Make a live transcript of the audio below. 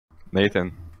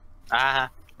Nathan, Ah,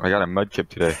 I got a mud chip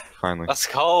today, finally, let's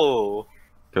go.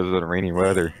 because of the rainy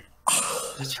weather.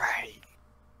 That's right.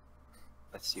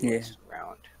 Let's see Yeah. what's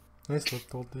around. I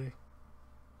slept all day.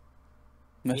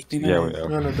 Must be Yeah, we nice. know.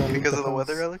 Yeah, no, don't leave Because the of the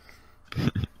weather, house. Alec?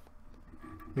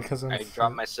 Because I'm I fat.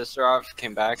 dropped my sister off,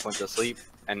 came back, went to sleep,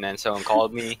 and then someone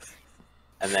called me.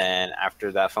 And then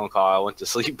after that phone call, I went to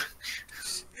sleep.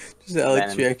 Just Alex'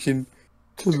 then- reaction.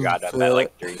 I got up at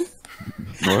like 3.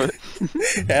 What?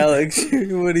 Alex,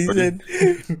 what he said.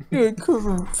 You're because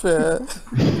I'm fat.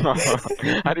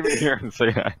 I didn't even hear him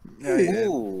say that.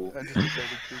 Ooh. I just decided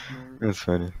to ignore it. That's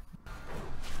funny.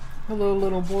 Hello,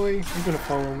 little boy. I'm gonna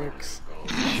follow Mix.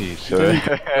 Jesus.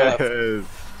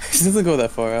 She doesn't go that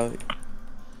far, Alex.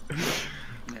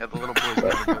 Yeah, the little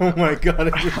boy's Oh my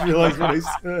god, I just realized what I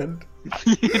said.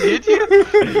 Did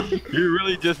you? You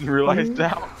really just realized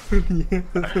now? Yeah.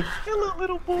 Hello,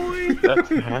 little boy.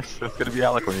 That's gonna be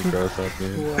Alec when he grows up,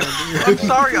 man. I'm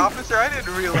sorry, officer. I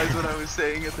didn't realize what I was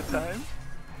saying at the time.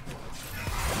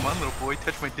 Come on, little boy.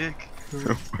 Touch my dick.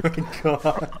 Oh my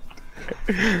god.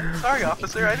 Sorry,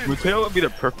 officer. I didn't Mateo would be the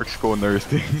perfect school nurse,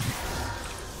 dude.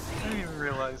 even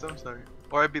realize. I'm sorry.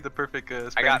 Or I'd be the perfect I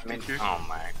Spanish got teacher. Oh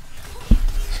my.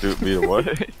 Dude, be the what?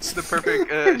 The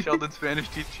perfect Sheldon Spanish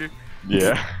teacher.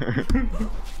 Yeah.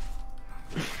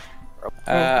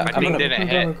 My I'm thing gonna, didn't Come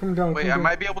hit. down, come down, Wait, come I down.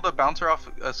 might be able to bounce her off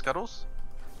Scuttles?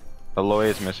 Aloy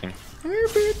is missing. Hey,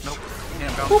 bitch. Nope.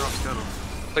 Can't bounce her off Scuttles.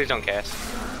 Please don't cast.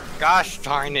 Gosh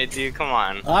darn it, dude. Come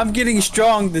on. I'm getting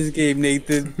strong this game,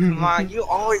 Nathan. Come on. You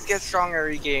always get strong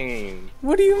every game.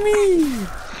 What do you mean?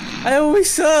 I always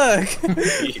suck.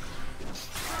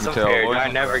 It's Mateo, unfair. what-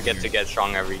 I never get to get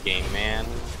strong every game, man.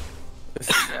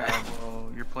 Yeah,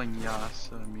 well, you're playing Yas,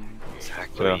 so I mean.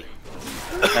 Exactly.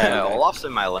 Yeah. Olaf's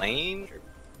in my lane.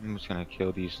 I'm just gonna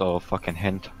kill these little fucking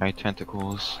hentai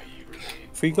tentacles.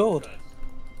 Free gold.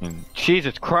 And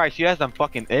Jesus Christ, she has them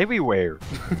fucking everywhere.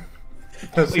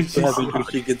 That's what she Yeah, said. because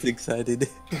she gets excited.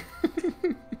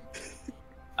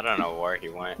 I don't know where he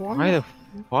went.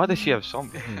 Why does she have so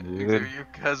many, Your dude?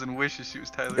 cousin wishes she was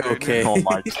Tyler. Okay. Oh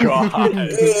my god.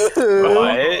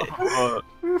 What?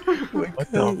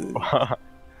 What the fuck?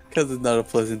 Because it's not a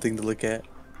pleasant thing to look at.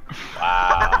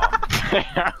 Wow.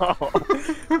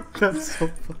 That's so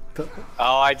fucked up.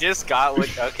 Oh, I just got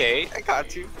with. Okay, I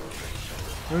got you.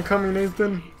 I'm coming,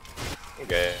 Nathan. I'm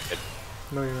good.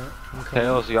 No, you're not. I'm coming.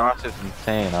 Tails Yas is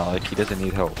insane, Alec. He doesn't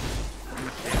need help.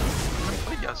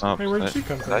 Yas. Oh, Hey, where'd she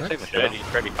come did from, I Max? say Good. Mateo? He's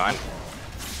pretty fun.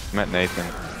 Met Nathan.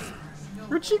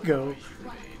 Where'd she go?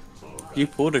 You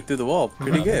pulled her through the wall.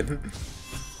 Pretty good.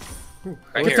 Ooh.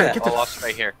 Right Get here. that, get that. Olaf's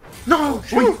right here. No!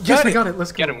 Wait, yes, I got it.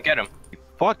 Let's go. Get him. Get him.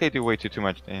 Fuck, they do way too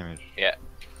much damage. Yeah.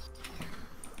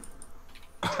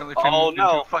 Tyler Oh, turned into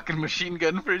no. a fucking machine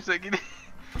gun for a second.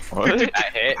 What?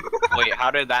 That hit. Wait, how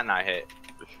did that not hit?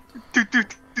 Too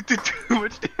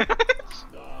much damage.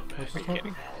 What's Are you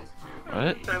kidding?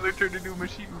 What? Tyler turned into a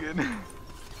machine gun.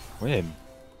 When?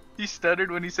 He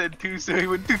stuttered when he said two, so he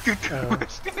went too Oh.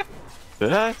 much damage.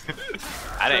 Did I?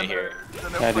 I didn't hear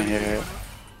it. I didn't hear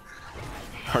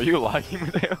it. Are you lying,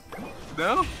 Mateo?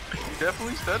 No, he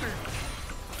definitely stuttered.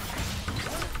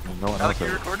 No one Alec, else.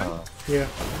 you recording? Yeah.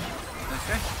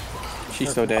 Okay.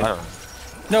 She's so I dead. don't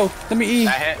No, let me eat.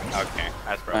 That hit? Okay,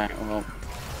 that's broken. Alright, well,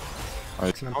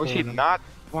 know. How is she not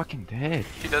fucking dead?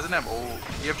 She doesn't have ult.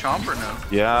 You have chomp or no?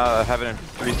 Yeah, I have it in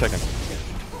 3 seconds.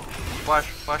 Flash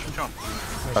and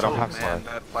chomp. I don't Oh have man,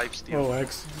 slash. that life steal. Oh,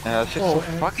 X. Yeah, that shit's Oh, so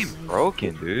X. fucking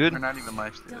broken, dude. Or not even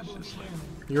life steal, it's just like...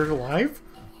 You're alive?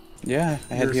 yeah,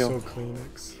 I had You're heal. so clean,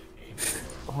 X.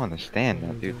 I don't understand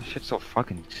that, dude. This shit's so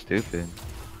fucking stupid.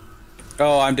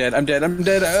 Oh, I'm dead. I'm dead. I'm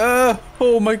dead.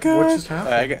 Oh my god. What just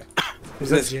happened? I got Is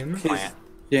that this- Jin? Plant.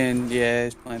 Jin. Yeah,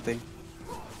 it's planting.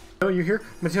 Oh, you here?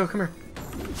 Mateo, come here.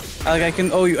 Like I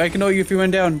can owe you. I can owe you if you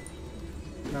went down.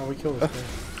 No, we kill this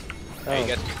guy. Hey,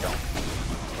 you guys keep going.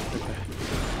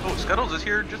 Oh, Scuttles is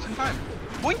here just in time.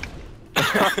 Boink!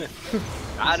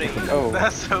 Got it. Oh,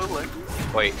 That's so lucky.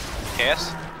 Wait,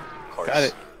 cast? Of course. got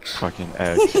it. Fucking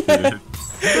X, dude.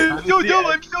 No,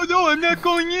 I'm not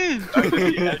going in! From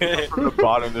the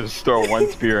bottom, just throw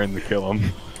one spear in to kill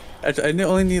him. Actually, I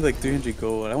only need like 300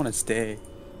 gold. I want to stay.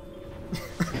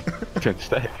 Can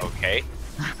stay. Okay.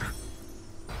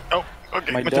 Oh,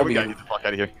 okay. My Mateo, we W. gotta get the fuck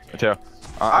out of here. Mateo.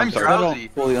 I'm sorry. drunk. I Drowsy.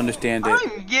 don't fully understand it.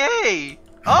 I'm gay!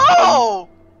 Oh!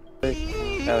 I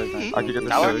can get the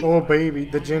Tyler? sword. Oh, baby.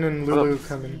 The Jin and Lulu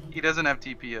coming. He doesn't have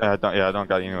TP yet. I don't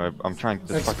got you anyway. I'm trying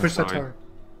to X, fucking push that sword. tower.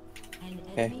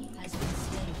 Okay.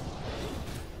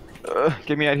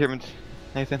 Get me out of here,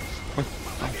 Nathan. Come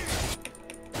on.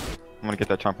 I'm gonna get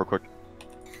that chomp real quick.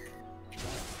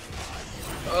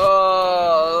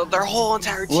 Oh. their whole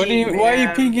entire team. What are you? Why are you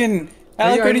man. peeking?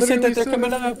 Alec I already said that they're literally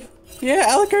coming said up. Yeah,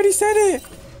 Alec already said it.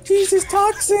 Jesus,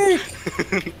 toxic.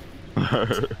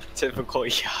 Typical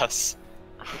yes.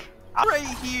 Right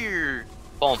here.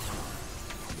 Boom.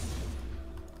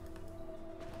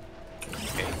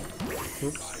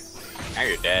 Oops. Now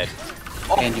you're dead.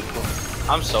 And you.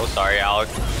 I'm so sorry, Alec.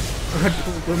 I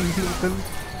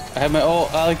have my. Oh,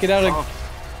 Alec, get out of. Oh,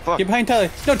 fuck. Get behind Tyler.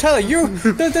 No, Tyler, you.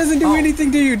 That doesn't do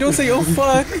anything to you. Don't say, oh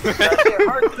fuck.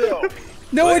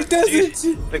 No, it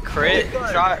doesn't. The crit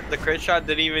shot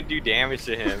didn't even do damage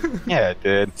to him. Yeah, it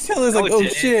did. Tyler's like, No, it oh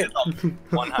didn't. shit. It's like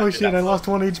 100 Oh shit, I lost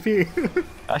 1 HP.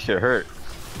 That shit hurt.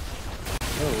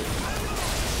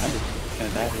 Oh. I'm just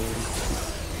gonna die here.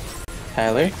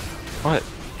 Tyler, What?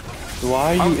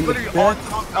 why are I you was in literally the on back?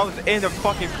 top. I was in the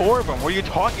fucking 4 of them. What are you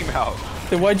talking about?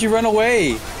 Then why'd you run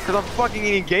away? Because I'm fucking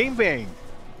eating game bang.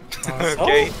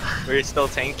 Okay, we're still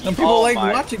tanky. Some people Oh like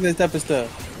my- watching this type of stuff.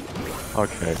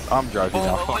 Okay, I'm driving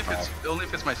now. Only Fuck if, off. only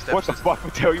if it's my step. What the fuck?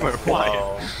 Mateo, you went flying.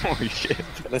 Whoa. Holy shit.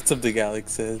 That's something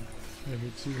Alex said. I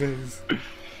hate you guys.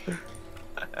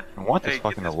 I want this Hey, get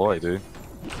fucking this Aloy, dude.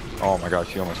 Oh my gosh,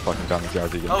 she almost fucking got me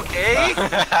Jazzy again. Okay.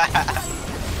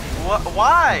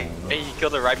 Why? Hey, you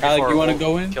killed it right before. Alec, you wanna Wolf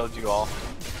go in? Killed you all.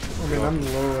 I mean, I'm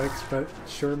low X, but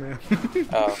sure, man.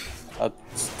 Oh, I'll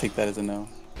take that as a no.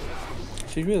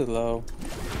 She's really low.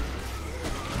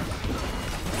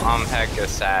 I'm hecka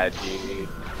sad, dude.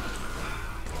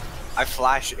 I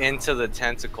flash into the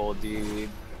tentacle, dude.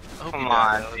 I hope Come you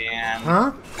on, die. man.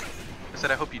 Huh? I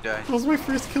said I hope you die. That was my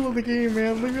first kill of the game,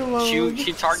 man. Leave me alone.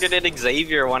 She targeted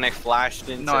Xavier when I flashed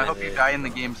into No, I hope you it. die in the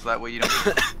game so that way you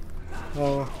don't.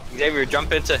 Oh. Xavier,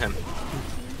 jump into him.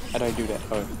 How do I do that?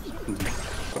 Oh.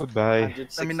 Goodbye.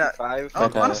 I mean, that- 165. Oh,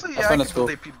 Okay. honestly, Have yeah, I fun can at school.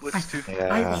 build AP Blitz too. Yeah.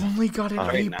 I only got an Oh,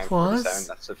 A wait, 947. plus.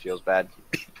 That still feels bad.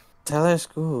 Tell her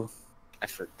school. I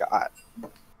forgot.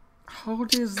 How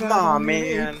does that Come on, only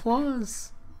man. A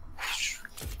plus?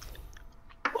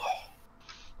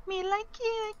 Me like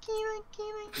you.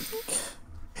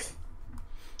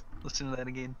 Listen to that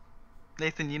again.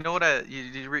 Nathan, you know what did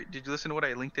you listen to what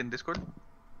I linked in Discord?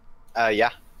 Yeah.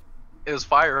 It was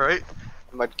fire, right?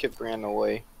 Mudkip ran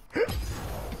away.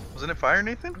 Wasn't it fire,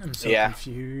 Nathan? I'm so Yeah.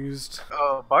 confused.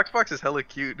 Oh, Box is hella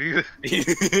cute, dude.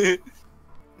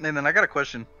 Nathan, I got a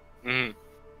question. Mhm.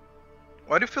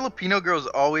 Why do Filipino girls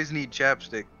always need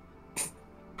chapstick?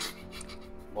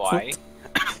 Why?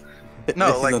 No,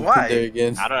 This is like, on why? Tinder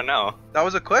again. I don't know. That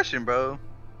was a question, bro.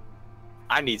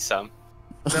 I need some.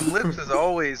 Them lips is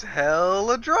always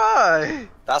hella dry.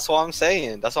 That's what I'm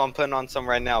saying. That's why I'm putting on some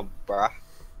right now, bruh.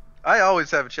 I always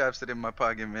have a chapstick in my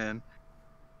pocket, man.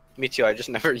 Me too. I just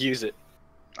never use it.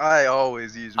 I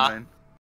always use Huh? mine.